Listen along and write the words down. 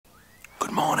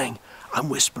Good morning. I'm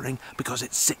whispering because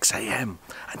it's 6 a.m.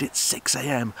 and it's 6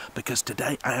 a.m. because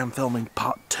today I am filming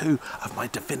part 2 of my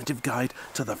definitive guide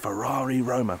to the Ferrari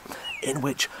Roma, in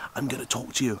which I'm going to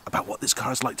talk to you about what this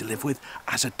car is like to live with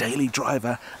as a daily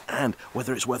driver and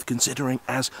whether it's worth considering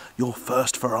as your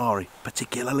first Ferrari,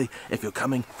 particularly if you're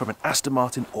coming from an Aston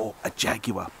Martin or a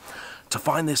Jaguar. To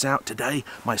find this out today,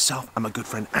 myself and my good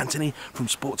friend Anthony from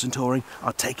Sports and Touring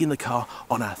are taking the car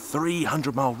on a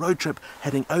 300-mile road trip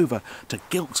heading over to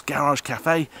Gilt's Garage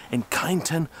Cafe in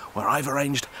Kyneton, where I've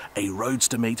arranged a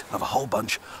RoadStr meet of a whole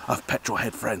bunch of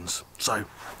petrolhead friends. So,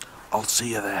 I'll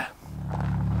see you there.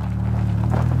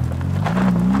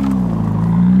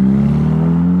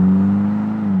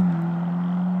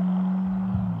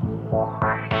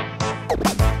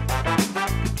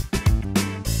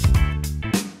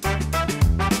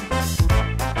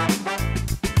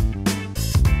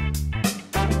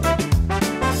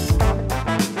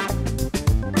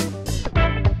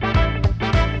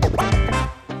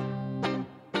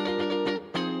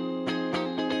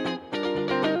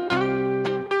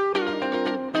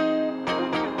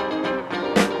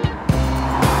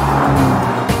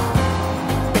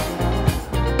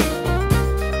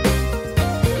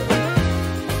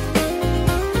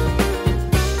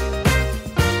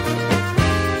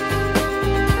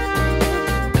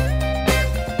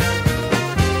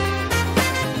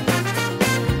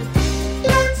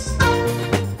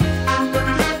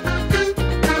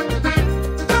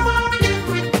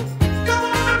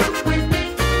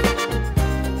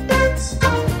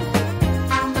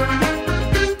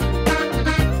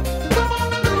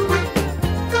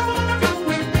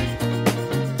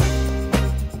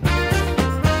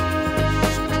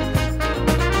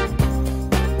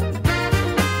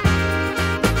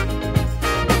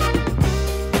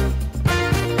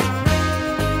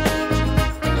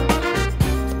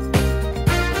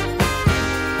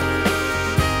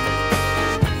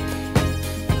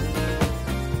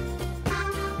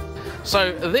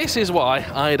 So this is why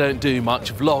I don't do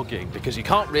much vlogging, because you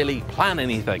can't really plan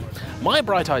anything. My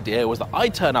bright idea was that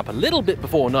I'd turn up a little bit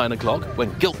before 9 o'clock when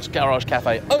Gilt's Garage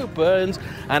Cafe opens,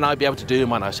 and I'd be able to do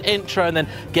my nice intro and then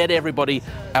get everybody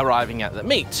arriving at the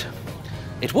meet.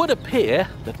 It would appear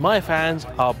that my fans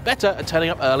are better at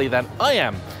turning up early than I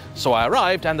am. So I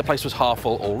arrived and the place was half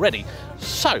full already.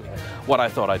 So what I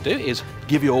thought I'd do is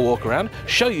give you a walk around,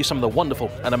 show you some of the wonderful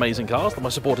and amazing cars that my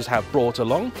supporters have brought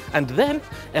along, and then,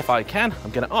 if I can, I'm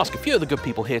going to ask a few of the good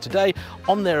people here today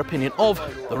on their opinion of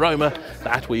the Roma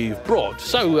that we've brought.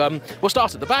 So we'll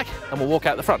start at the back and we'll walk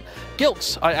out the front.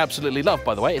 Gilt's I absolutely love,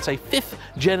 by the way. It's a 5th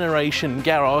generation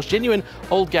garage, genuine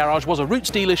old garage, was a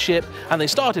Roots dealership, and they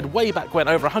started way back when,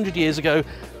 over 100 years ago,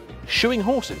 shoeing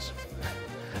horses.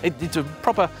 It's a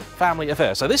proper family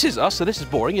affair. So this is us, so this is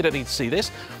boring, you don't need to see this.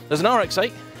 There's an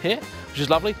RX-8 here, which is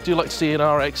lovely. Do like to see an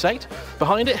RX-8.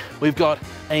 Behind it, we've got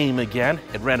AIM again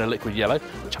in red and liquid yellow,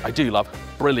 which I do love.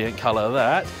 Brilliant colour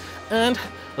that. And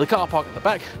the car park at the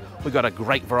back, we've got a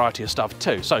great variety of stuff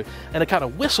too. So in a kind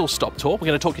of whistle-stop tour, we're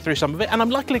going to talk you through some of it, and I'm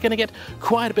likely going to get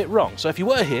quite a bit wrong. So if you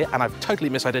were here and I've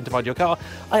totally misidentified your car,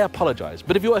 I apologise.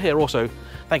 But if you were here also,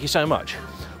 thank you so much.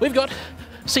 We've got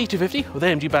C250 with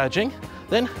AMG badging.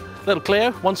 Then, little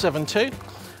Clio 172.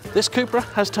 This Cupra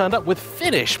has turned up with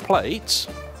Finnish plates.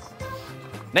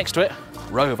 Next to it,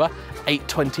 Rover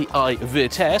 820i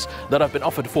Vitesse that I've been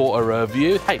offered for a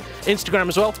review. Hey, Instagram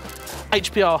as well,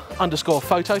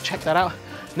 HPR_photo, check that out.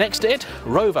 Next to it,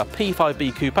 Rover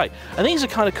P5B Coupe. And these are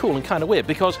kind of cool and kind of weird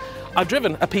because I've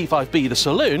driven a P5B, the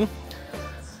saloon,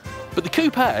 but the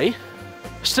Coupe,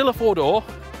 still a 4-door,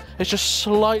 it's just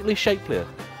slightly shapelier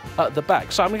at the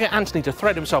back. So I'm going to get Anthony to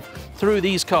thread himself through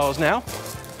these cars now.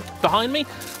 Behind me,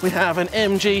 we have an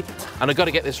MG, and I've got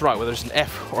to get this right, whether it's an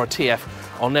F or a TF,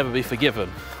 I'll never be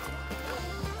forgiven.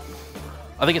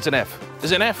 I think it's an F.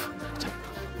 Is it an F?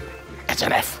 It's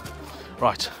an F.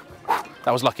 Right,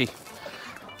 that was lucky.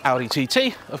 Audi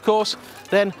TT, of course.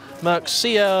 Then Merc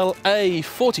CLA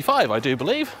 45, I do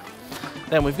believe.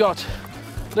 Then we've got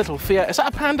little Fiat. Is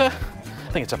that a Panda?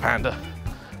 I think it's a Panda.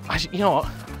 You know what?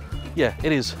 Yeah,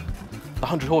 it is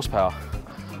 100 horsepower.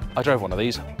 I drove one of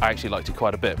these. I actually liked it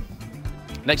quite a bit.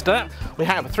 Next to that, we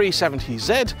have a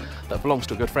 370Z that belongs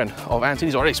to a good friend of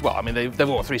Anthony's, or at least, well, I mean, they've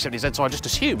all got 370Z, so I just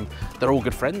assume they're all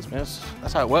good friends.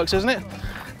 That's how it works, isn't it?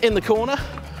 In the corner,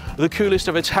 the coolest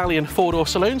of Italian 4-door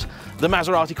saloons, the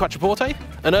Maserati Quattroporte,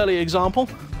 an early example,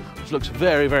 which looks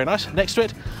very, very nice. Next to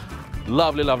it,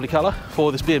 lovely, lovely colour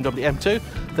for this BMW M2.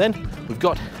 Then we've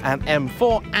got an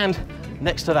M4, and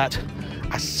next to that,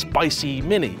 a spicy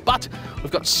Mini. But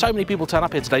we've got so many people turn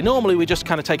up here today. Normally we just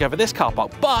kind of take over this car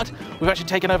park, but we've actually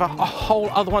taken over a whole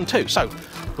other one too. So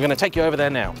we're going to take you over there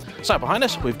now. So behind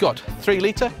us we've got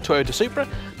 3-litre Toyota Supra.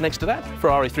 Next to that,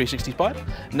 Ferrari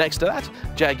 365. Next to that,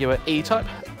 Jaguar E-Type.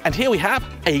 And here we have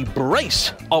a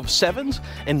brace of 7s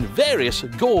in various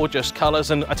gorgeous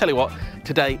colours. And I tell you what,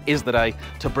 today is the day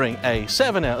to bring a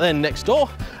 7 out. Then next door,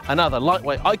 another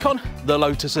lightweight icon, the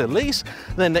Lotus Elise.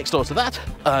 Then next door to that,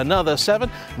 another 7.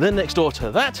 Then next door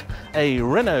to that, a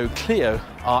Renault Clio RS,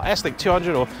 I think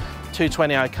 200 or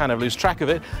 220, I kind of lose track of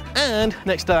it. And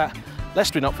next to that,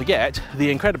 lest we not forget,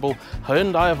 the incredible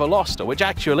Hyundai Veloster, which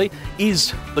actually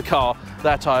is the car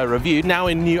that I reviewed, now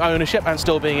in new ownership and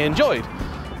still being enjoyed.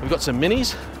 We've got some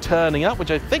Minis turning up, which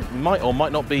I think might or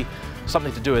might not be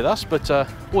something to do with us, but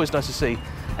always nice to see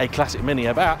a classic Mini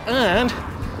about. And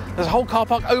there's a whole car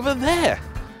park over there.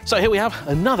 So here we have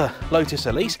another Lotus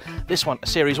Elise, this one a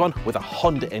Series 1 with a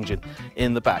Honda engine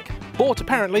in the back. Bought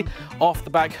apparently off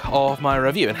the back of my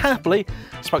review, and happily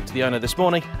spoke to the owner this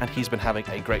morning and he's been having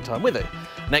a great time with it.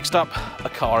 Next up, a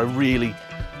car I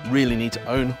really need to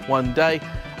own one day.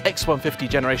 X150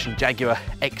 generation Jaguar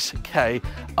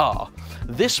XKR.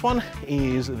 This one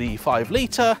is the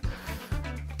 5-litre.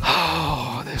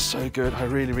 Oh, they're so good. I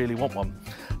really want one.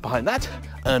 Behind that,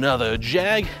 another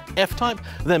Jag F-Type.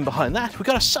 Then behind that, we've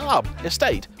got a Saab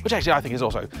Estate, which actually I think is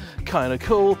also kind of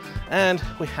cool. And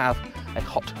we have a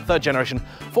hot 3rd generation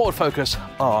Ford Focus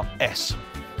RS.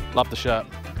 Love the shirt.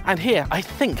 And here, I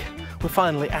think we're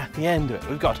finally at the end of it.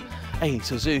 We've got a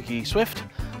Suzuki Swift.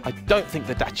 I don't think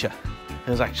the Dacia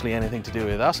has actually anything to do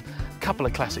with us. A couple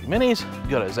of classic Minis.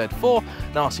 We've got a Z4,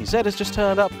 an RCZ has just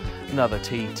turned up, another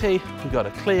TT, we've got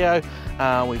a Clio,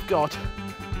 we've got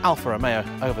Alfa Romeo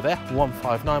over there,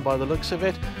 159 by the looks of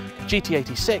it,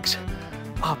 GT86.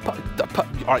 All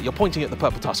right, you're pointing at the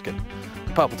purple Tuscan.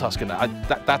 Purple Tuscan,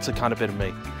 that's a kind of bit of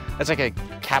me. It's like a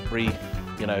Capri,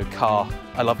 you know, car.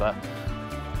 I love that.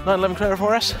 911 Carrera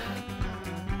 4S,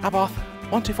 Abarth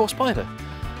 124 Spider.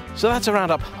 So that's a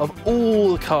roundup of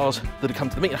all the cars that have come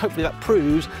to the meet, and hopefully that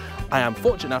proves I am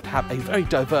fortunate enough to have a very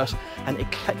diverse and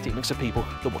eclectic mix of people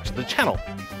that watch the channel.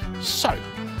 So,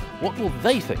 what will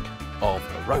they think of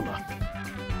the Roma?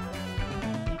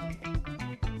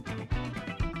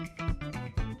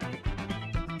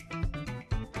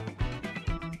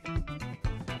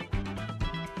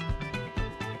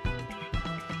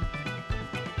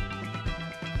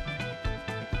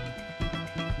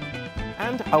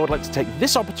 And I would like to take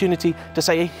this opportunity to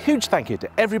say a huge thank you to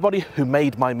everybody who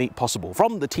made my meet possible,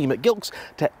 from the team at Gilks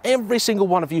to every single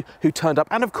one of you who turned up,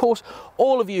 and of course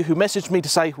all of you who messaged me to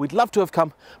say we'd love to have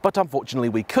come but unfortunately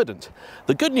we couldn't.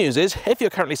 The good news is, if you're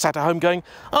currently sat at home going,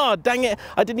 oh dang it,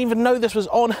 I didn't even know this was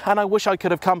on and I wish I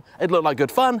could have come, it looked like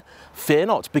good fun, fear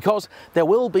not, because there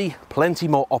will be plenty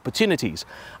more opportunities.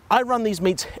 I run these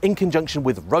meets in conjunction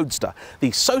with RoadStr,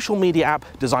 the social media app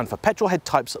designed for petrolhead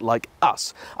types like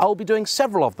us. I will be doing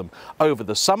several of them over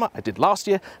the summer. I did last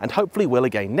year and hopefully will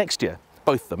again next year.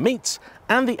 Both the meets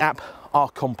and the app are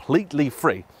completely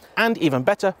free. And even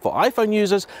better, for iPhone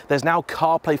users, there's now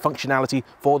CarPlay functionality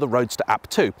for the RoadStr app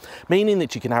too, meaning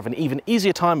that you can have an even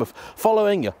easier time of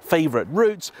following your favourite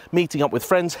routes, meeting up with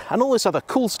friends, and all this other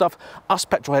cool stuff us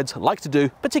petrolheads like to do,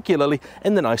 particularly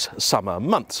in the nice summer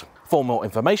months. For more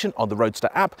information on the RoadStr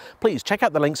app, please check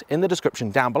out the links in the description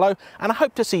down below, and I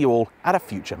hope to see you all at a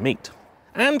future meet.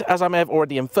 And as I may have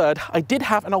already inferred, I did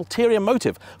have an ulterior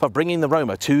motive for bringing the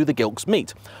Roma to the Gilks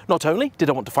meet. Not only did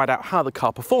I want to find out how the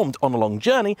car performed on a long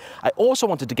journey, I also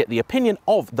wanted to get the opinion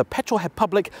of the petrolhead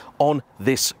public on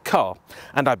this car.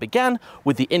 And I began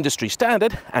with the industry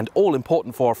standard, and all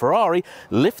important for a Ferrari,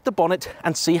 lift the bonnet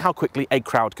and see how quickly a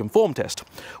crowd can form test,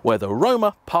 where the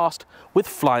Roma passed with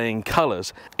flying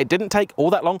colours. It didn't take all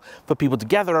that long for people to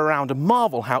gather around and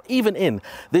marvel how even in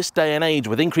this day and age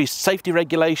with increased safety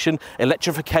regulation,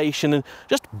 electrification and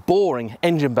just boring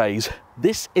engine bays,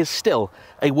 this is still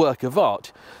a work of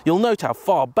art. You'll note how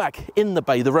far back in the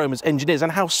bay the Roma's engine is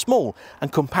and how small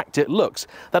and compact it looks.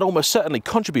 That almost certainly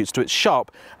contributes to its sharp,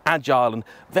 agile and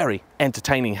very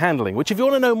entertaining handling, which if you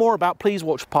want to know more about, please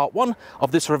watch part 1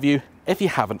 of this review if you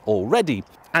haven't already.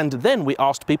 And then we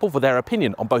asked people for their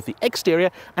opinion on both the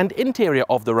exterior and interior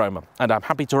of the Roma, and I'm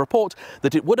happy to report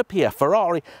that it would appear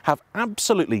Ferrari have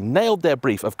absolutely nailed their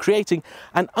brief of creating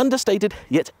an understated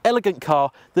yet elegant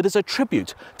car that is a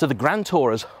tribute to the Grand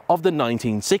Tourers of the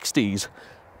 1960s.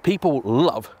 People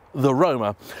love the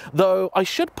Roma, though I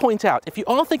should point out, if you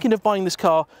are thinking of buying this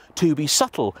car to be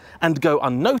subtle and go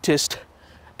unnoticed,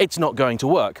 it's not going to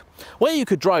work. Where you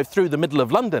could drive through the middle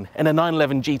of London in a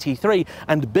 911 GT3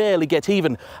 and barely get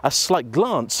even a slight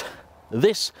glance,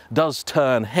 this does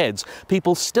turn heads.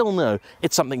 People still know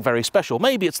it's something very special.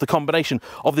 Maybe it's the combination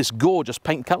of this gorgeous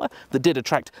paint colour that did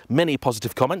attract many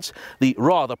positive comments, the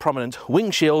rather prominent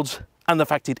windshields, and the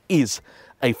fact it is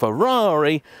a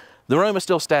Ferrari. The Roma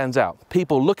still stands out.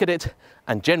 People look at it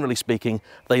and generally speaking,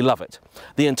 they love it.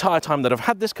 The entire time that I've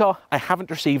had this car, I haven't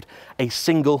received a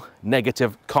single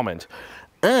negative comment.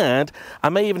 And I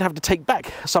may even have to take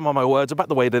back some of my words about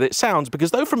the way that it sounds,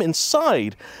 because though from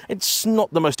inside it's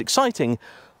not the most exciting,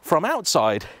 from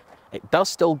outside it does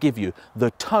still give you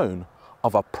the tone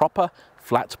of a proper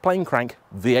flat plain crank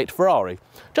V8 Ferrari.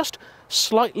 Just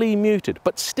slightly muted,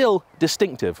 but still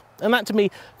distinctive. And that to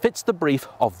me fits the brief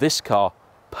of this car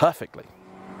perfectly.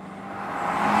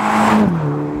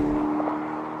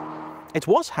 It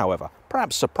was, however,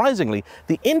 perhaps surprisingly,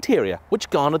 the interior which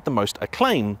garnered the most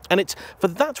acclaim, and it's for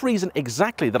that reason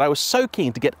exactly that I was so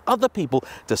keen to get other people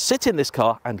to sit in this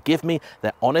car and give me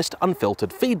their honest,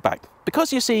 unfiltered feedback.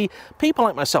 Because you see, people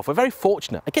like myself are very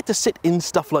fortunate. I get to sit in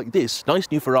stuff like this, nice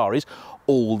new Ferraris,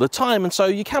 all the time, and so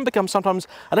you can become sometimes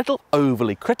a little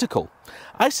overly critical.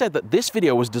 I said that this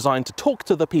video was designed to talk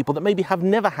to the people that maybe have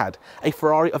never had a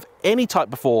Ferrari of any type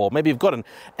before. Maybe you've got an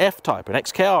F-Type, an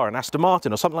XKR, an Aston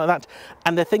Martin or something like that,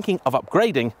 and they're thinking of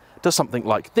upgrading to something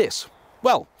like this.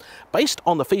 Well, based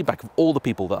on the feedback of all the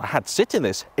people that I had sit in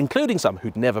this, including some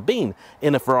who'd never been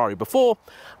in a Ferrari before,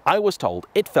 I was told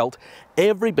it felt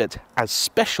every bit as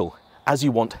special as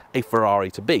you want a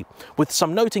Ferrari to be, with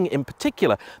some noting in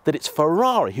particular that it's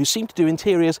Ferrari who seem to do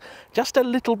interiors just a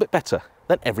little bit better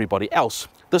than everybody else.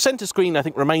 The centre screen, I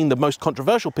think, remained the most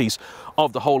controversial piece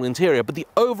of the whole interior, but the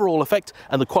overall effect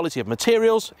and the quality of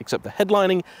materials, except the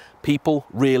headlining, people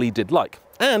really did like.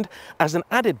 And as an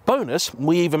added bonus,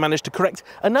 we even managed to correct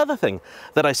another thing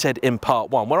that I said in part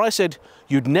one, where I said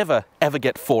you'd never ever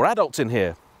get 4 adults in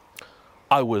here.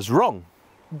 I was wrong,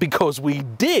 because we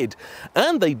did,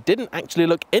 and they didn't actually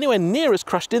look anywhere near as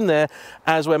crushed in there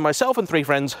as when myself and 3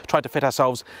 friends tried to fit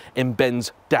ourselves in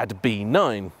Ben's Dad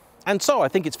B9. And so I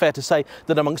think it's fair to say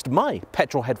that amongst my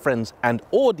petrolhead friends and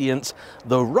audience,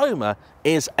 the Roma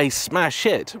is a smash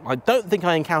hit. I don't think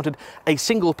I encountered a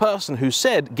single person who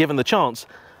said, given the chance,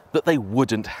 that they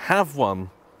wouldn't have one.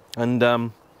 And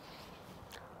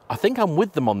I think I'm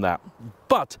with them on that.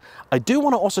 But I do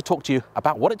want to also talk to you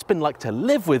about what it's been like to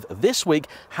live with this week,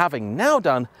 having now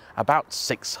done about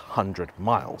 600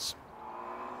 miles.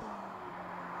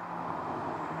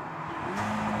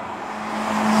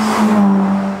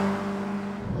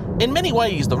 In many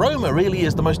ways, the Roma really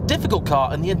is the most difficult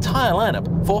car in the entire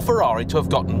lineup for Ferrari to have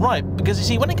gotten right, because you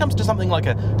see, when it comes to something like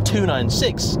a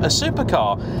 296, a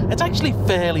supercar, it's actually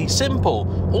fairly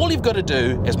simple. All you've got to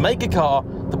do is make a car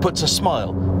that puts a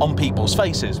smile on people's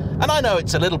faces. And I know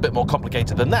it's a little bit more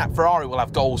complicated than that. Ferrari will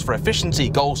have goals for efficiency,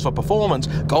 goals for performance,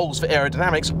 goals for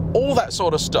aerodynamics, all that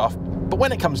sort of stuff. But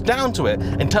when it comes down to it,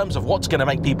 in terms of what's going to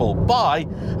make people buy,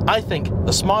 I think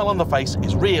the smile on the face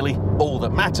is really all that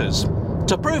matters.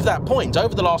 To prove that point,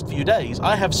 over the last few days,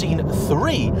 I have seen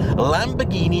 3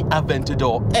 Lamborghini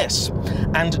Aventador S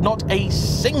and not a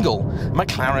single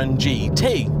McLaren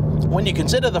GT. When you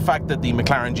consider the fact that the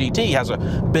McLaren GT has a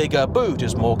bigger boot,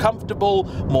 is more comfortable,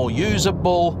 more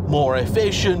usable, more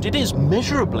efficient, it is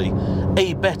measurably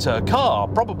a better car,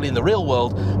 probably in the real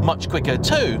world much quicker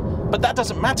too. But that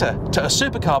doesn't matter to a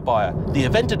supercar buyer. The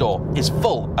Aventador is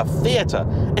full of theatre.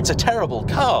 It's a terrible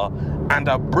car and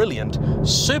a brilliant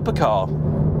supercar.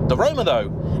 The Roma,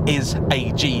 though, is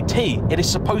a GT. It is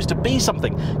supposed to be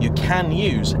something you can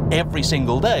use every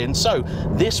single day. And so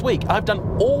this week, I've done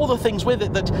all the things with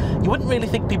it that you wouldn't really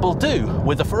think people do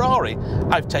with a Ferrari.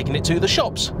 I've taken it to the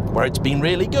shops, where it's been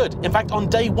really good. In fact, on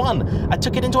day 1, I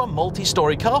took it into a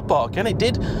multi-story car park, and it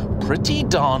did pretty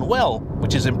darn well,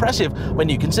 which is impressive when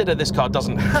you consider this car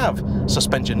doesn't have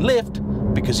suspension lift,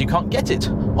 because you can't get it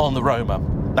on the Roma.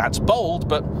 That's bold,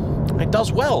 but it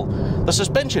does well. The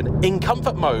suspension in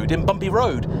comfort mode in bumpy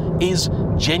road is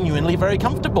genuinely very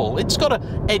comfortable. It's got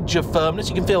an edge of firmness.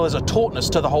 You can feel there's a tautness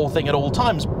to the whole thing at all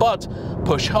times, but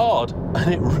push hard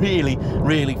and it really,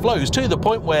 really flows, to the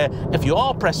point where if you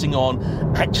are pressing on,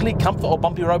 actually comfort or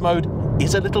bumpy road mode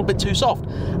is a little bit too soft.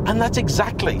 And that's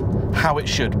exactly how it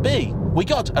should be. We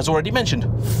got, as already mentioned,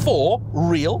 4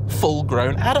 real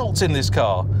full-grown adults in this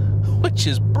car, which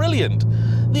is brilliant.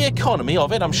 The economy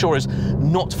of it, I'm sure, is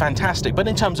not fantastic, but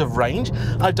in terms of range,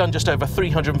 I've done just over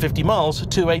 350 miles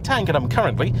to a tank, and I'm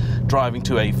currently driving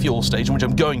to a fuel station, which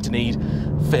I'm going to need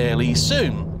fairly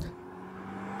soon.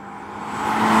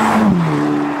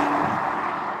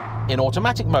 In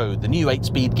automatic mode, the new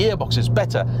 8-speed gearbox is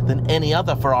better than any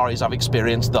other Ferraris I've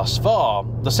experienced thus far.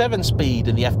 The 7-speed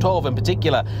and the F12 in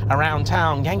particular around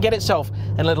town can get itself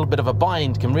in a little bit of a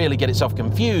bind, can really get itself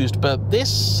confused, but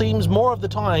this seems more of the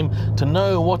time to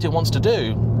know what it wants to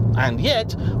do. And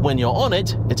yet, when you're on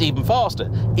it, it's even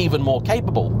faster, even more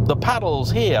capable. The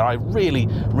paddles here I really,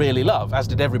 really love, as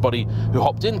did everybody who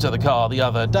hopped into the car the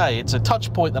other day. It's a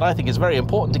touch point that I think is very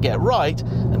important to get right,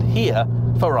 and here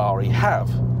Ferrari have.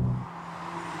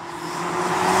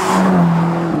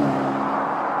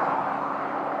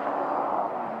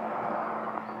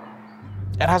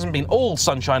 It hasn't been all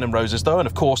sunshine and roses though, and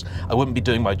of course I wouldn't be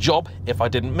doing my job if I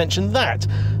didn't mention that.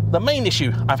 The main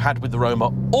issue I've had with the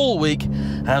Roma all week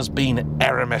has been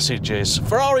error messages.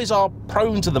 Ferraris are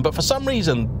prone to them, but for some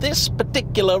reason this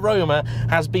particular Roma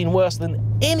has been worse than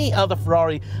any other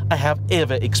Ferrari I have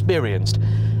ever experienced.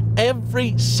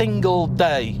 Every single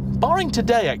day, barring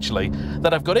today actually,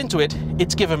 that I've got into it,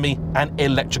 it's given me an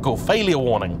electrical failure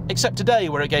warning. Except today,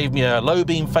 where it gave me a low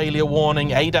beam failure warning,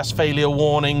 ADAS failure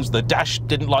warnings, the dash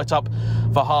didn't light up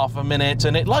for half a minute,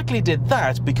 and it likely did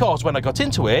that because when I got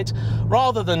into it,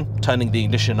 rather than turning the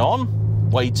ignition on,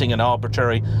 waiting an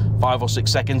arbitrary 5 or 6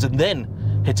 seconds, and then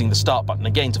hitting the start button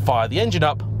again to fire the engine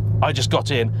up, I just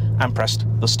got in and pressed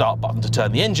the start button to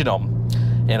turn the engine on.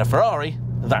 In a Ferrari,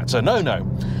 that's a no-no.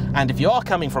 And if you are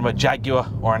coming from a Jaguar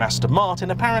or an Aston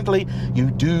Martin, apparently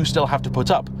you do still have to put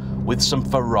up with some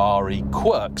Ferrari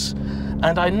quirks.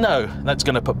 And I know that's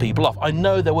going to put people off. I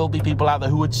know there will be people out there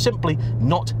who would simply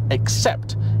not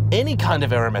accept any kind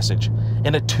of error message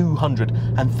in a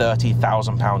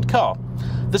 £230,000 car.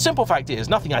 The simple fact is,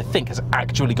 nothing I think has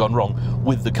actually gone wrong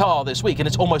with the car this week, and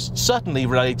it's almost certainly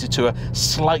related to a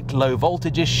slight low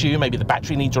voltage issue. Maybe the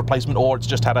battery needs replacement, or it's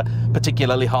just had a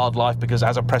particularly hard life, because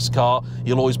as a press car,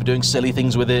 you'll always be doing silly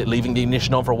things with it, leaving the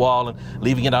ignition on for a while and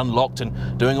leaving it unlocked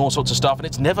and doing all sorts of stuff, and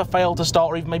it's never failed to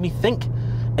start or even made me think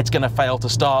it's going to fail to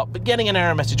start. But getting an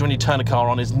error message when you turn a car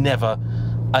on is never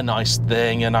a nice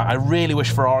thing, and I really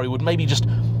wish Ferrari would maybe just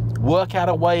work out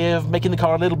a way of making the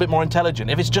car a little bit more intelligent.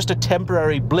 If it's just a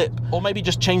temporary blip, or maybe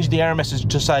just change the error message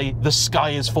to say the sky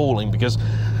is falling, because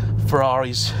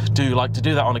Ferraris do like to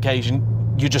do that on occasion.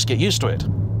 You just get used to it.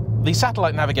 The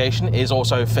satellite navigation is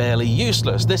also fairly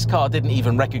useless. This car didn't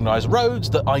even recognise roads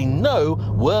that I know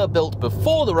were built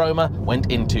before the Roma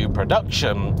went into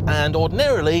production, and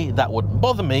ordinarily that wouldn't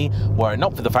bother me were it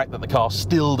not for the fact that the car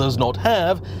still does not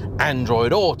have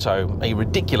Android Auto. A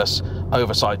ridiculous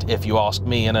oversight if you ask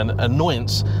me, and an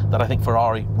annoyance that I think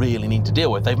Ferrari really need to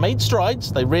deal with. They've made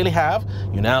strides, they really have.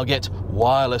 You now get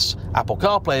wireless Apple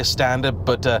CarPlay as standard,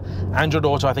 but Android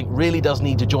Auto I think really does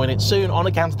need to join it soon, on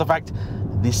account of the fact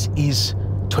this is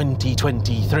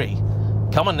 2023.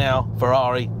 Come on now,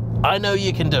 Ferrari, I know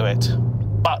you can do it.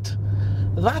 But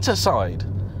that aside,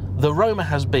 the Roma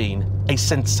has been a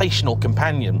sensational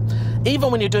companion.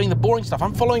 Even when you're doing the boring stuff,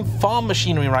 I'm following farm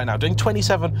machinery right now, doing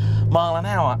 27 miles an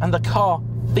hour, and the car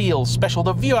feels special.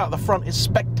 The view out the front is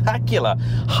spectacular,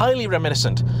 highly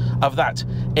reminiscent of that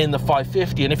in the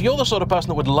 550. And if you're the sort of person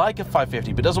that would like a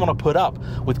 550 but doesn't want to put up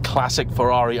with classic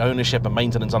Ferrari ownership and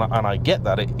maintenance, and I get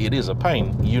that, it is a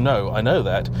pain, you know, I know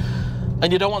that,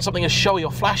 and you don't want something as showy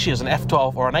or flashy as an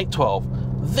F12 or an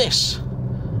 812, this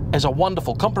is a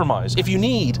wonderful compromise. If you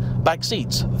need back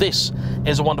seats, this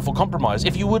is a wonderful compromise.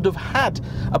 If you would have had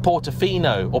a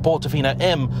Portofino or Portofino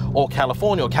M or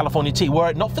California T, were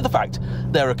it not for the fact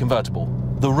they're a convertible,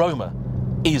 the Roma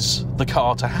is the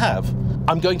car to have.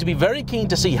 I'm going to be very keen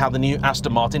to see how the new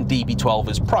Aston Martin DB12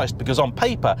 is priced, because on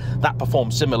paper that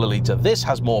performs similarly to this,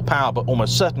 has more power but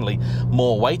almost certainly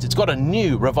more weight. It's got a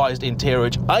new revised interior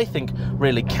which I think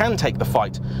really can take the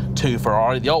fight to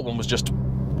Ferrari. The old one was just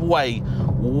way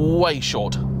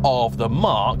short of the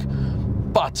mark,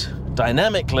 but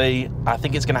dynamically I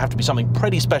think it's going to have to be something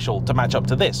pretty special to match up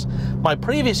to this. My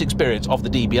previous experience of the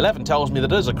DB11 tells me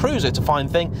that as a cruiser it's a fine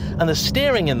thing, and the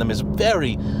steering in them is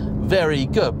very, very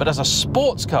good, but as a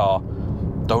sports car,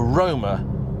 the Roma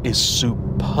is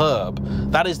superb.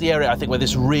 That is the area I think where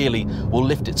this really will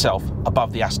lift itself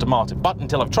above the Aston Martin, but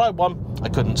until I've tried one, I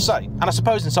couldn't say. And I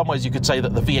suppose in some ways you could say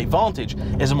that the V8 Vantage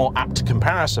is a more apt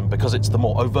comparison because it's the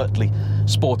more overtly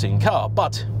sporting car,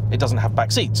 but it doesn't have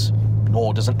back seats,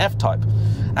 nor does an F-Type.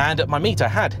 And at my meet I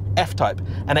had F-Type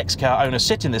and X-Car owners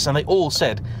sit in this, and they all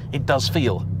said it does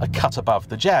feel a cut above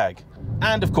the Jag.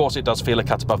 and of course it does feel a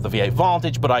cut above the V8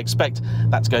 Vantage, but I expect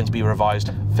that's going to be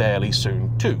revised fairly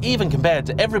soon too. Even compared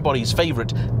to everybody's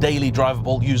favourite daily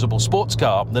drivable usable sports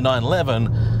car, the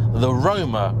 911, the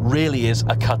Roma really is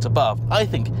a cut above. I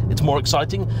think it's more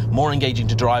exciting, more engaging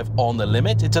to drive on the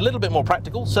limit. It's a little bit more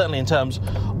practical, certainly in terms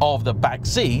of the back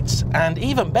seats, and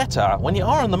even better, when you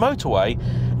are on the motorway,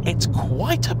 it's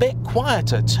quite a bit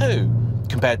quieter too.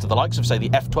 Compared to the likes of, say, the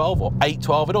F12 or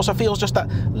 812, it also feels just that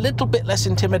little bit less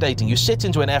intimidating. You sit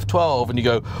into an F12 and you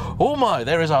go, oh my,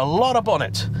 there is a lot of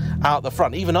bonnet out the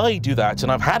front. Even I do that,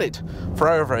 and I've had it for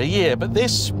over a year, but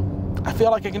this, I feel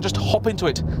like I can just hop into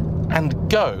it and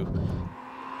go.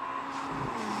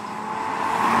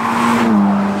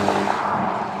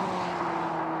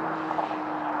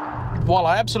 While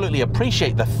I absolutely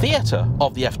appreciate the theatre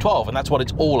of the F12, and that's what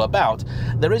it's all about,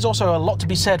 there is also a lot to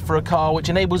be said for a car which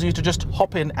enables you to just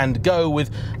hop in and go with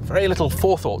very little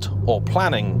forethought or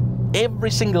planning.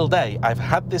 Every single day I've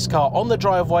had this car on the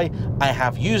driveway, I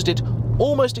have used it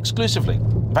almost exclusively.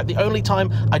 In fact, the only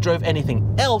time I drove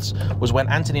anything else was when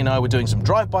Anthony and I were doing some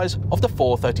drive-bys of the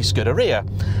 430 Scuderia.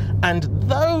 And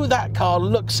though that car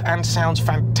looks and sounds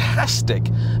fantastic,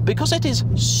 because it is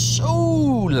so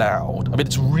loud, I mean,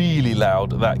 it's really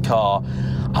loud, that car,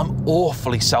 I'm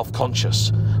awfully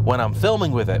self-conscious when I'm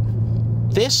filming with it.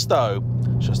 This, though,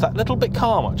 just that little bit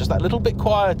calmer, just that little bit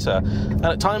quieter. And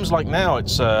at times like now,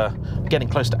 it's getting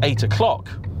close to 8 o'clock.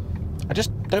 I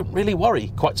just don't really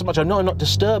worry quite so much. I know I'm not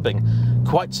disturbing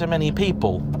quite so many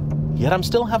people, yet I'm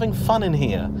still having fun in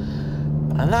here.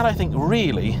 And that, I think,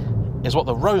 really is what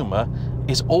the Roma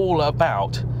is all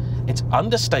about. It's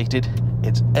understated,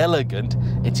 it's elegant,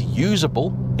 it's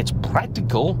usable, it's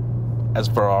practical, as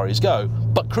Ferraris go,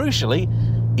 but crucially,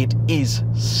 it is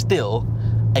still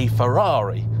a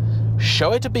Ferrari.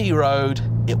 Show it a B road,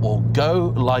 it will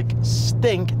go like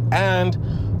stink and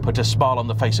put a smile on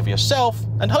the face of yourself,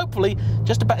 and hopefully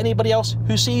just about anybody else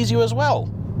who sees you as well,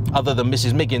 other than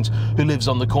Mrs. Miggins, who lives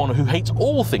on the corner, who hates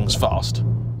all things fast.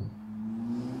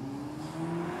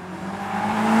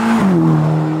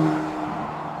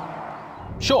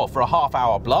 Sure, for a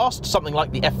half-hour blast, something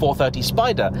like the F430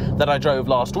 Spider that I drove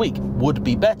last week would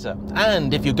be better.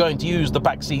 And if you're going to use the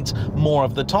back seats more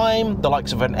of the time, the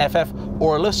likes of an FF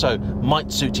or a Lusso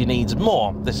might suit your needs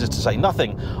more. This is to say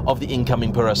nothing of the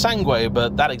incoming Pura Sangue,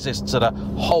 but that exists at a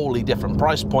wholly different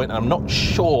price point, and I'm not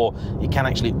sure you can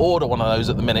actually order one of those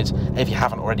at the minute if you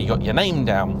haven't already got your name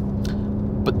down.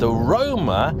 But the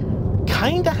Roma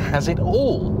kinda has it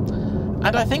all.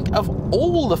 And I think of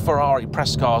all the Ferrari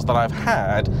press cars that I've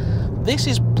had, this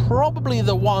is probably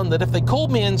the one that if they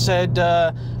called me and said, do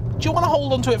you want to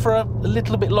hold on to it for a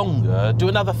little bit longer, do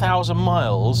another 1,000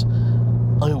 miles,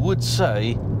 I would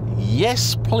say,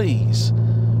 yes, please.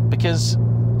 Because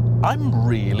I'm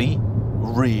really,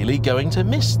 really going to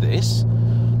miss this.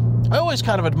 I always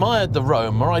kind of admired the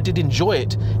Roma. I did enjoy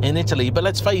it in Italy, but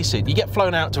let's face it, you get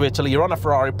flown out to Italy, you're on a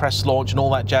Ferrari press launch and all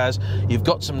that jazz, you've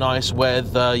got some nice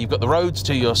weather, you've got the roads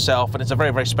to yourself, and it's a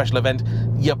very, very special event,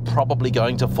 you're probably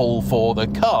going to fall for the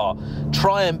car.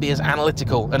 Try and be as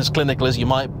analytical and as clinical as you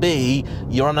might be.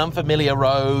 You're on unfamiliar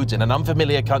roads, in an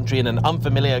unfamiliar country, in an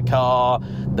unfamiliar car.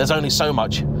 There's only so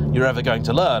much you're ever going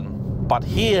to learn. But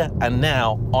here and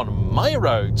now, on my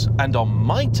roads and on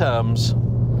my terms,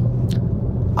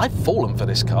 I've fallen for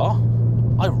this car.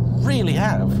 I really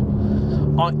have.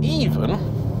 I even,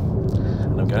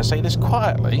 and I'm going to say this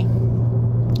quietly,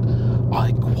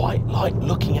 I quite like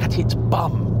looking at its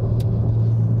bum.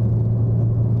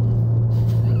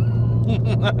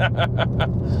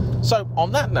 So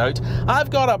on that note, I've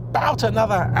got about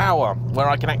another hour where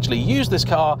I can actually use this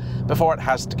car before it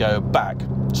has to go back.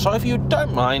 So if you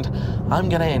don't mind, I'm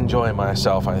going to enjoy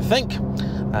myself, I think.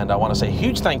 And I want to say a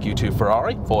huge thank you to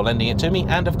Ferrari for lending it to me,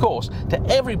 and of course to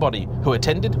everybody who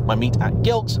attended my meet at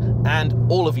Gilks and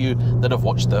all of you that have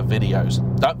watched the videos.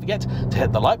 Don't forget to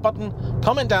hit the like button,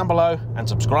 comment down below and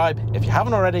subscribe if you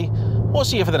haven't already. We'll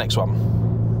see you for the next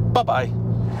one. Bye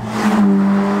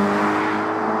bye.